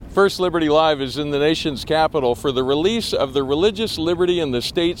First Liberty Live is in the nation's capital for the release of the Religious Liberty in the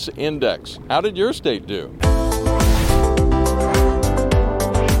States Index. How did your state do?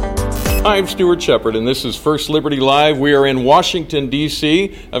 Hi, I'm Stuart Shepard, and this is First Liberty Live. We are in Washington,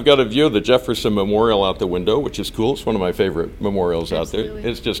 D.C. I've got a view of the Jefferson Memorial out the window, which is cool. It's one of my favorite memorials Absolutely. out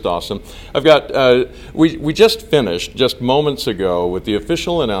there. It's just awesome. I've got, we just finished, just moments ago, with the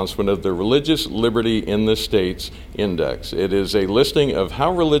official announcement of the Religious Liberty in the States Index. It is a listing of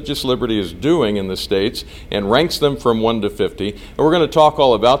how religious liberty is doing in the states and ranks them from 1 to 50. And we're going to talk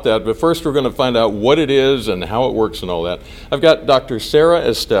all about that, but first we're going to find out what it is and how it works and all that. I've got Dr. Sarah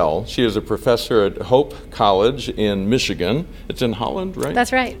Estelle. She is a professor at Hope College in Michigan. It's in Holland, right?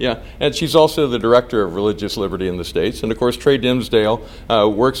 That's right. Yeah, and she's also the director of Religious Liberty in the States. And of course, Trey Dimsdale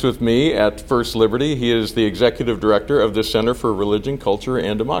works with me at First Liberty. He is the executive director of the Center for Religion, Culture,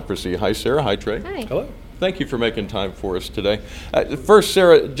 and Democracy. Hi, Sarah. Hi, Trey. Hi. Hello. Thank you for making time for us today. First,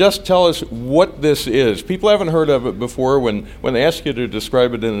 Sarah, just tell us what this is. People haven't heard of it before. When they ask you to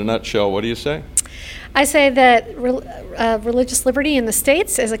describe it in a nutshell, what do you say? I say that religious liberty in the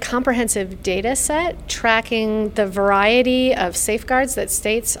states is a comprehensive data set tracking the variety of safeguards that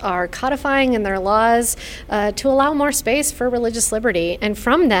states are codifying in their laws to allow more space for religious liberty. And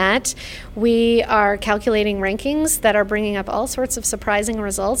from that, we are calculating rankings that are bringing up all sorts of surprising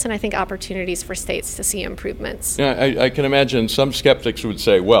results and I think opportunities for states to see improvements. Yeah, I can imagine some skeptics would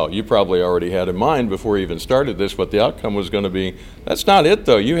say, well, you probably already had in mind before you even started this what the outcome was going to be. That's not it,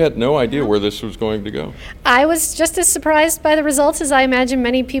 though. You had no idea where this was going to go. I was just as surprised by the results as I imagine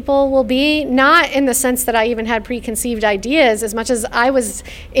many people will be, not in the sense that I even had preconceived ideas, as much as I was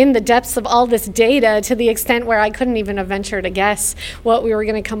in the depths of all this data to the extent where I couldn't even have ventured to guess what we were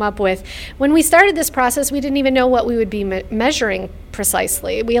going to come up with. When we started this process, we didn't even know what we would be measuring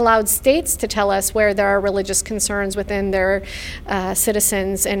precisely. We allowed states to tell us where there are religious concerns within their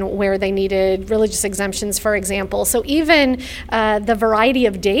citizens and where they needed religious exemptions, for example. So even the variety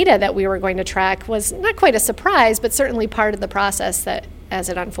of data that we were going to track was not quite a surprise, but certainly part of the process that as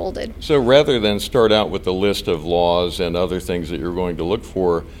it unfolded. So rather than start out with a list of laws and other things that you're going to look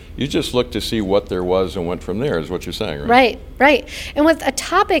for, you just looked to see what there was and went from there, is what you're saying, right? Right. And with a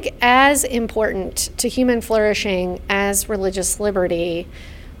topic as important to human flourishing as religious liberty,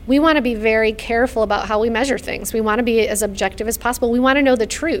 we want to be very careful about how we measure things. We want to be as objective as possible. We want to know the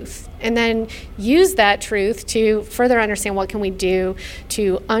truth and then use that truth to further understand what can we do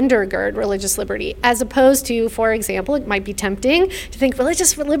to undergird religious liberty, as opposed to, for example, it might be tempting to think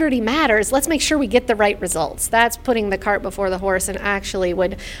religious liberty matters. Let's make sure we get the right results. That's putting the cart before the horse and actually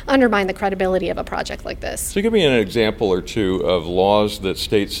would undermine the credibility of a project like this. So give me an example or two of laws that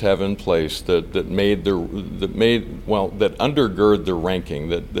states have in place that undergird the ranking,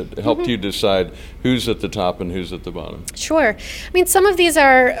 that helped you decide who's at the top and who's at the bottom. Sure. I mean, some of these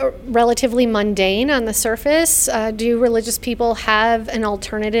are relatively mundane on the surface. Do religious people have an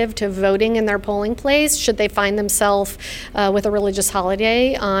alternative to voting in their polling place should they find themselves with a religious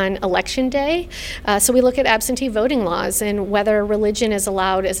holiday on election day? So we look at absentee voting laws and whether religion is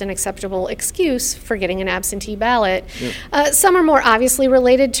allowed as an acceptable excuse for getting an absentee ballot. Yep. Some are more obviously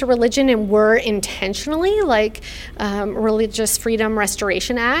related to religion and were intentionally, like Religious Freedom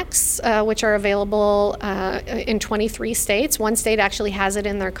Restoration Acts, which are available in 23 states. One state actually has it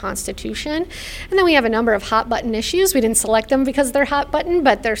in their constitution. And then we have a number of hot button issues. We didn't select them because they're hot button,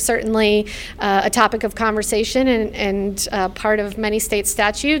 but they're certainly a topic of conversation and part of many state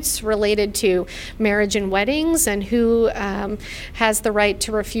statutes related to marriage and weddings and who has the right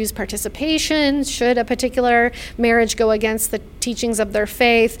to refuse participation should a particular marriage go against the teachings of their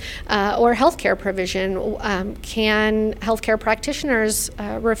faith, or healthcare provision. Can healthcare practitioners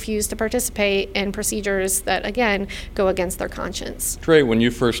refuse to participate in procedures that, again, go against their conscience? Trey, when you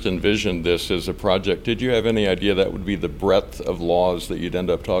first envisioned this as a project, did you have any idea that would be the breadth of laws that you'd end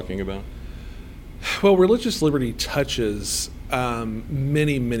up talking about? Well, religious liberty touches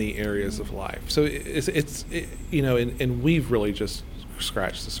many areas of life. So and we've really just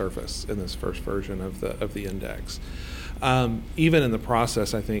scratched the surface in this first version of the index. Even in the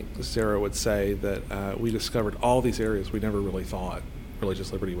process, I think Sarah would say that we discovered all these areas we never really thought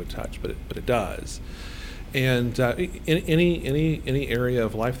religious liberty would touch, but it does. And in any area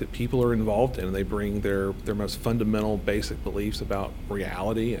of life that people are involved in, and they bring their most fundamental basic beliefs about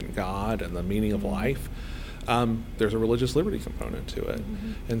reality and God and the meaning of life, there's a religious liberty component to it.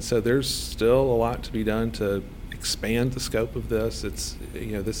 Mm-hmm. And so there's still a lot to be done to expand the scope of this.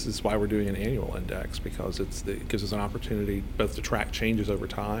 This is why we're doing an annual index, because it gives us an opportunity both to track changes over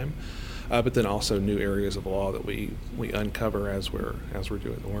time, but then also new areas of law that we uncover as we're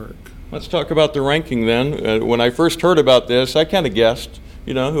doing the work. Let's talk about the ranking then. When I first heard about this, I kind of guessed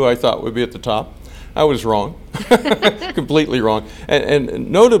who I thought would be at the top. I was wrong, completely wrong.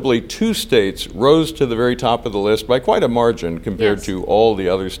 And notably, 2 states rose to the very top of the list by quite a margin compared to all the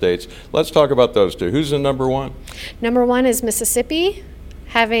other states. Let's talk about those 2. Who's in number 1? Number 1 is Mississippi,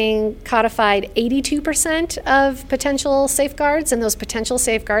 having codified 82% of potential safeguards, and those potential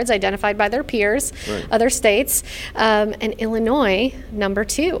safeguards identified by their peers, other states. And Illinois, number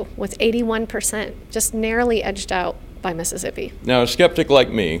 2, with 81%, just narrowly edged out by Mississippi. Now, a skeptic like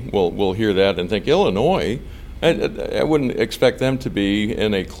me will hear that and think, Illinois? I wouldn't expect them to be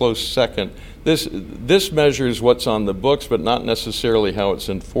in a close second. This measures what's on the books, but not necessarily how it's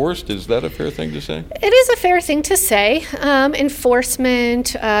enforced. Is that a fair thing to say? It is a fair thing to say.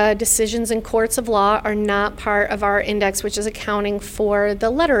 Enforcement, decisions in courts of law are not part of our index, which is accounting for the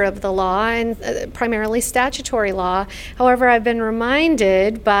letter of the law and primarily statutory law. However, I've been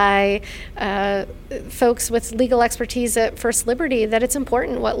reminded by folks with legal expertise at First Liberty that it's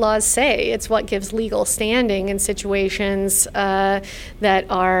important what laws say. It's what gives legal standing in situations that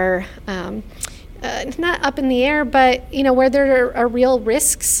are not up in the air, but where there are real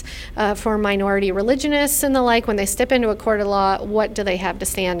risks for minority religionists and the like. When they step into a court of law, what do they have to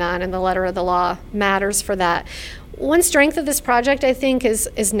stand on? And the letter of the law matters for that. One strength of this project, I think,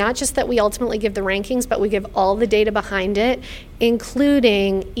 is not just that we ultimately give the rankings, but we give all the data behind it,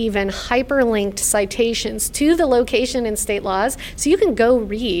 including even hyperlinked citations to the location in state laws. So you can go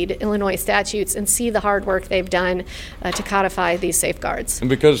read Illinois statutes and see the hard work they've done to codify these safeguards. And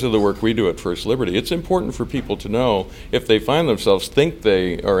because of the work we do at First Liberty, it's important for people to know if they find themselves think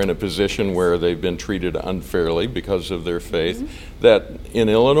they are in a position where they've been treated unfairly because of their faith, that in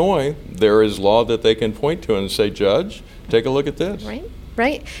Illinois there is law that they can point to and say, Judge, take a look at this.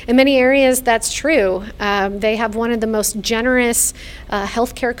 Right. In many areas, that's true. They have one of the most generous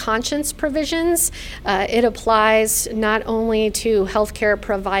healthcare conscience provisions. It applies not only to healthcare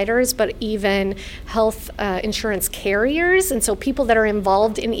providers, but even health insurance carriers. And so people that are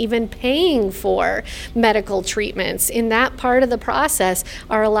involved in even paying for medical treatments in that part of the process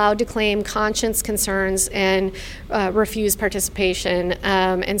are allowed to claim conscience concerns and refuse participation.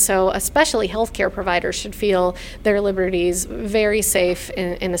 And so especially healthcare providers should feel their liberties very safe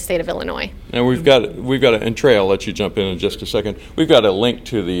in the state of Illinois. And we've got, and Trey, I'll let you jump in just a second. We've got a link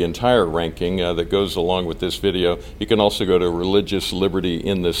to the entire ranking that goes along with this video. You can also go to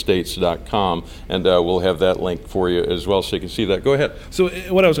religiouslibertyinthestates.com, and we'll have that link for you as well, so you can see that. Go ahead. So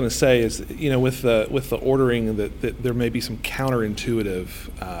what I was going to say is, with the ordering, that there may be some counterintuitive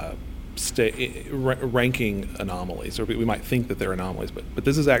ranking anomalies, or we might think that they're anomalies, but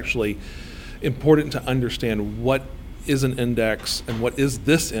this is actually important to understand what is an index and what is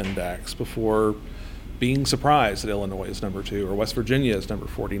this index before being surprised that Illinois is number 2 or West Virginia is number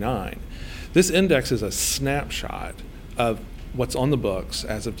 49. This index is a snapshot of what's on the books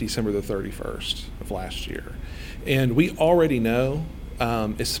as of December the 31st of last year. And we already know,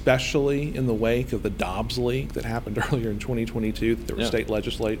 especially in the wake of the Dobbs leak that happened earlier in 2022, that there were state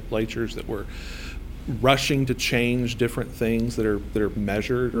legislatures that were rushing to change different things that are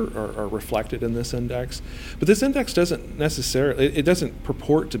measured or are reflected in this index. But this index doesn't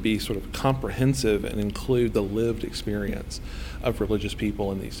purport to be sort of comprehensive and include the lived experience of religious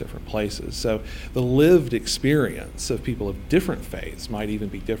people in these different places. So the lived experience of people of different faiths might even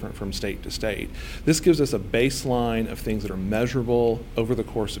be different from state to state. This gives us a baseline of things that are measurable over the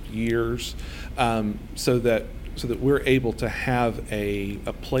course of years, so that we're able to have a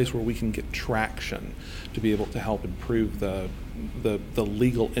place where we can get traction to be able to help improve the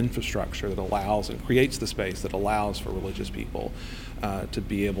legal infrastructure that allows and creates the space that allows for religious people to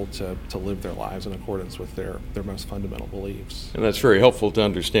be able to live their lives in accordance with their most fundamental beliefs. And that's very helpful to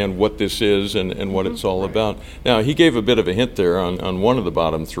understand what this is and what it's all about. Now, he gave a bit of a hint there on one of the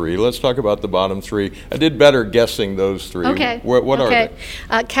bottom 3. Let's talk about the bottom 3. I did better guessing those 3. Okay. What are they?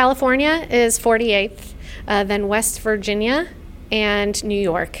 California is 48th. Then West Virginia and New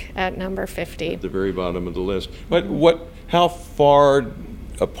York at number 50. At the very bottom of the list. But how far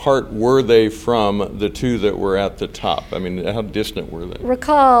apart were they from the 2 that were at the top? I mean, how distant were they?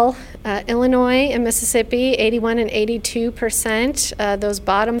 Recall, Illinois and Mississippi, 81 and 82%. Those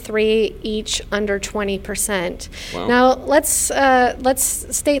bottom 3 each under 20%. Wow. Now, let's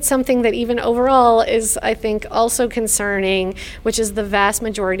state something that even overall is, I think, also concerning, which is the vast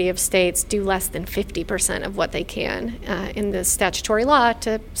majority of states do less than 50% of what they can in the statutory law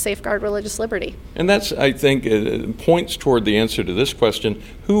to safeguard religious liberty. And that's, I think, points toward the answer to this question.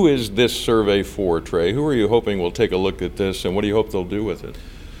 Who is this survey for, Trey? Who are you hoping will take a look at this, and what do you hope they'll do with it?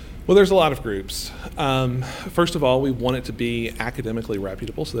 Well, there's a lot of groups. First of all, we want it to be academically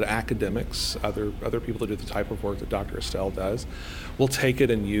reputable so that academics, other people that do the type of work that Dr. Estelle does, will take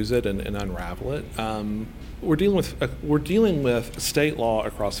it and use it and unravel it. We're dealing with state law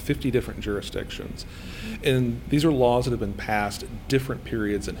across 50 different jurisdictions, and these are laws that have been passed at different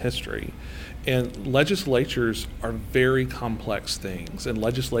periods in history. And legislatures are very complex things, and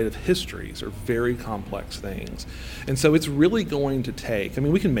legislative histories are very complex things. And so it's really going to take,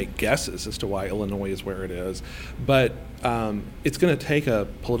 we can make guesses as to why Illinois is where it is, but it's going to take a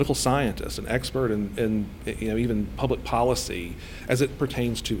political scientist, an expert in even public policy as it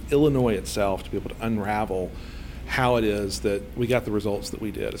pertains to Illinois itself to be able to unravel how it is that we got the results that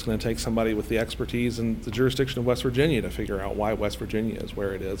we did. It's going to take somebody with the expertise in the jurisdiction of West Virginia to figure out why West Virginia is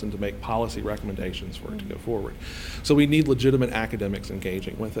where it is and to make policy recommendations for it to go forward. So we need legitimate academics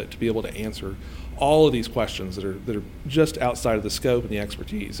engaging with it to be able to answer all of these questions that are just outside of the scope and the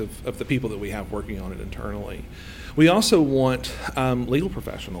expertise of the people that we have working on it internally. We also want legal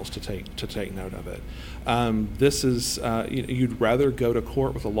professionals to take note of it. This is you'd rather go to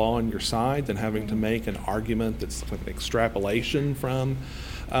court with a law on your side than having to make an argument that's like an extrapolation from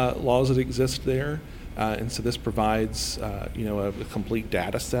laws that exist there. And so this provides a complete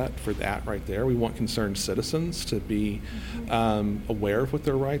data set for that right there. We want concerned citizens to be aware of what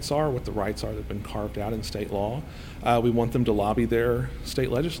their rights are, what the rights are that have been carved out in state law. We want them to lobby their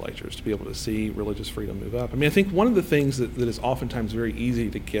state legislatures to be able to see religious freedom move up. I think one of the things that is oftentimes very easy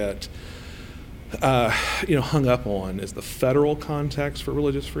to get hung up on is the federal context for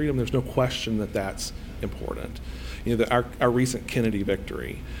religious freedom. There's no question that that's important. Our recent Kennedy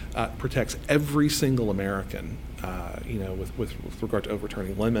victory protects every single American, with regard to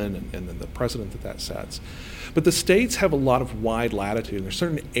overturning Lemon and then the precedent that sets. But the states have a lot of wide latitude. There's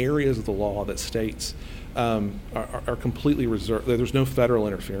certain areas of the law that states are completely reserved. There's no federal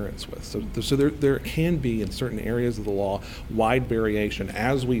interference with. So there can be in certain areas of the law wide variation,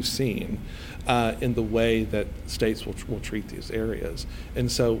 as we've seen in the way that states will treat these areas.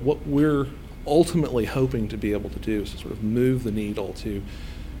 And so what we're ultimately hoping to be able to do is to sort of move the needle to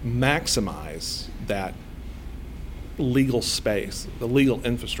maximize that legal space, the legal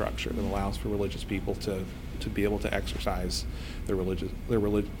infrastructure that allows for religious people to be able to exercise their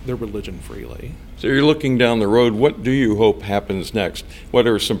religion freely. So you're looking down the road. What do you hope happens next? What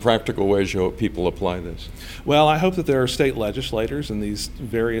are some practical ways you hope people apply this? Well, I hope that there are state legislators in these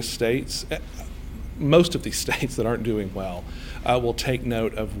various states, most of these states that aren't doing well, will take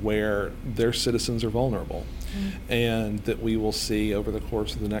note of where their citizens are vulnerable, and that we will see over the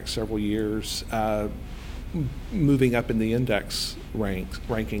course of the next several years moving up in the index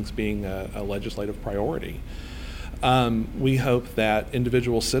rankings being a legislative priority. We hope that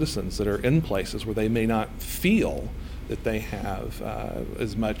individual citizens that are in places where they may not feel that they have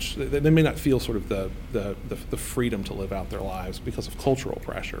as much, they may not feel sort of the freedom to live out their lives because of cultural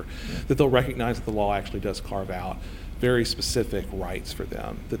pressure, that they'll recognize that the law actually does carve out very specific rights for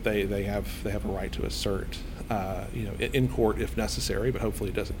them, that they have a right to assert in court if necessary, but hopefully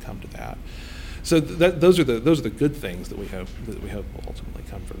it doesn't come to that. So those are the good things that we hope will ultimately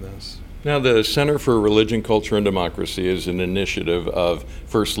come from this. Now, the Center for Religion, Culture, and Democracy is an initiative of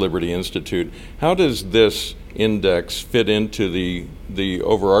First Liberty Institute. How does this index fit into the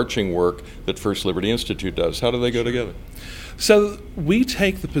overarching work that First Liberty Institute does? How do they go together? So we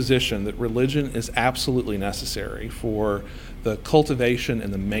take the position that religion is absolutely necessary for the cultivation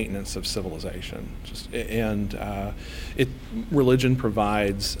and the maintenance of civilization. Religion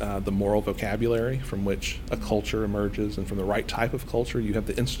provides the moral vocabulary from which a culture emerges, and from the right type of culture, you have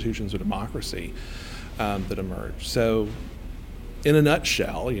the institutions of democracy that emerge. So, in a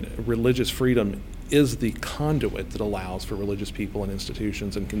nutshell, religious freedom is the conduit that allows for religious people and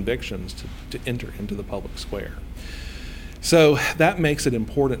institutions and convictions to enter into the public square. So that makes it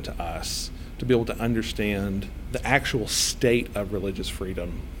important to us to be able to understand the actual state of religious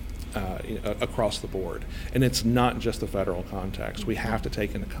freedom across the board. And it's not just the federal context. We have to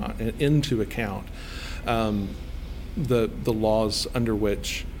take into account the laws under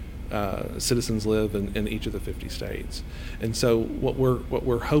which citizens live in each of the 50 states. And so what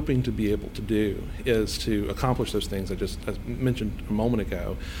we're hoping to be able to do is to accomplish those things I mentioned a moment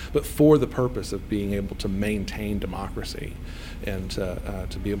ago, but for the purpose of being able to maintain democracy and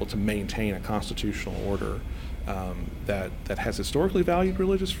to be able to maintain a constitutional order that has historically valued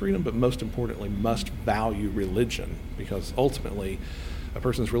religious freedom, but most importantly must value religion, because ultimately a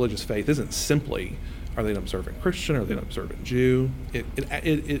person's religious faith isn't simply are they an observant Christian? Are they an observant Jew?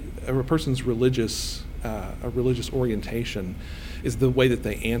 A person's religious orientation is the way that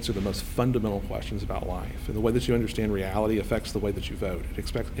they answer the most fundamental questions about life. And the way that you understand reality affects the way that you vote.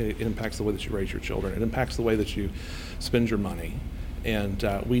 It impacts the way that you raise your children. It impacts the way that you spend your money. And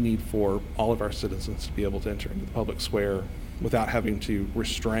we need for all of our citizens to be able to enter into the public square without having to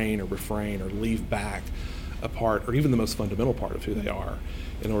restrain or refrain or leave back a part, or even the most fundamental part of who they are,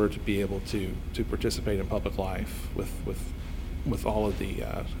 in order to be able to participate in public life with all of the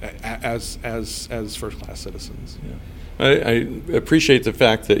as first-class citizens. Yeah. I appreciate the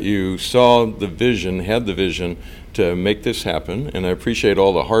fact that you saw the vision, had the vision to make this happen, and I appreciate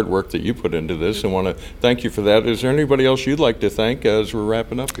all the hard work that you put into this and want to thank you for that. Is there anybody else you'd like to thank as we're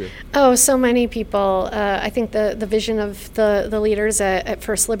wrapping up here? Oh, so many people. I think the vision of the leaders at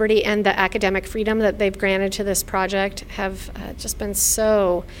First Liberty and the academic freedom that they've granted to this project have just been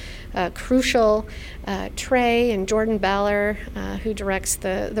so crucial. Trey and Jordan Baller, who directs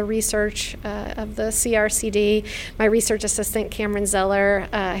the research of the CRCD. My research assistant, Cameron Zeller,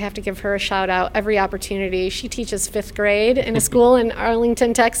 I have to give her a shout out every opportunity. She teaches 5th grade in a school in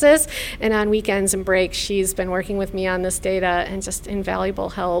Arlington, Texas, and on weekends and breaks she's been working with me on this data, and just invaluable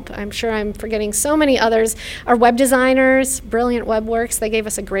help. I'm sure I'm forgetting so many others. Our web designers, Brilliant Webworks, they gave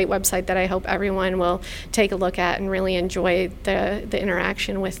us a great website that I hope everyone will take a look at and really enjoy the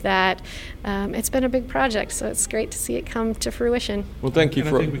interaction with that. It's been a big project, so it's great to see it come to fruition. Well, thank you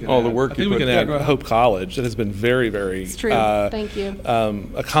for all the work you put in. I think we can add Hope College. That has been very, very it's true. Thank you.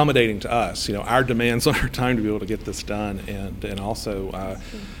 Accommodating to us. Our demands on our time to be able to get this done, and also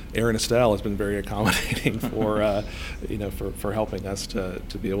Aaron Estelle has been very accommodating for for helping us to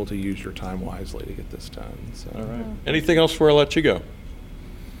be able to use your time wisely to get this done. So. All right. Anything else before I let you go?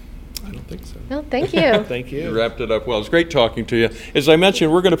 I don't think so. Well, thank you. Thank you. You wrapped it up well. It's great talking to you. As I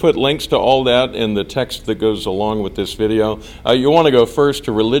mentioned, we're going to put links to all that in the text that goes along with this video. You want to go first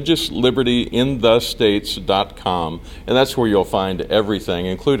to religiouslibertyinthestates.com, and that's where you'll find everything,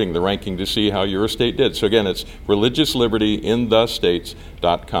 including the ranking to see how your state did. So again, it's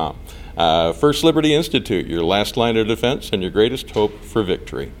religiouslibertyinthestates.com. First Liberty Institute, your last line of defense and your greatest hope for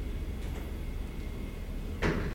victory.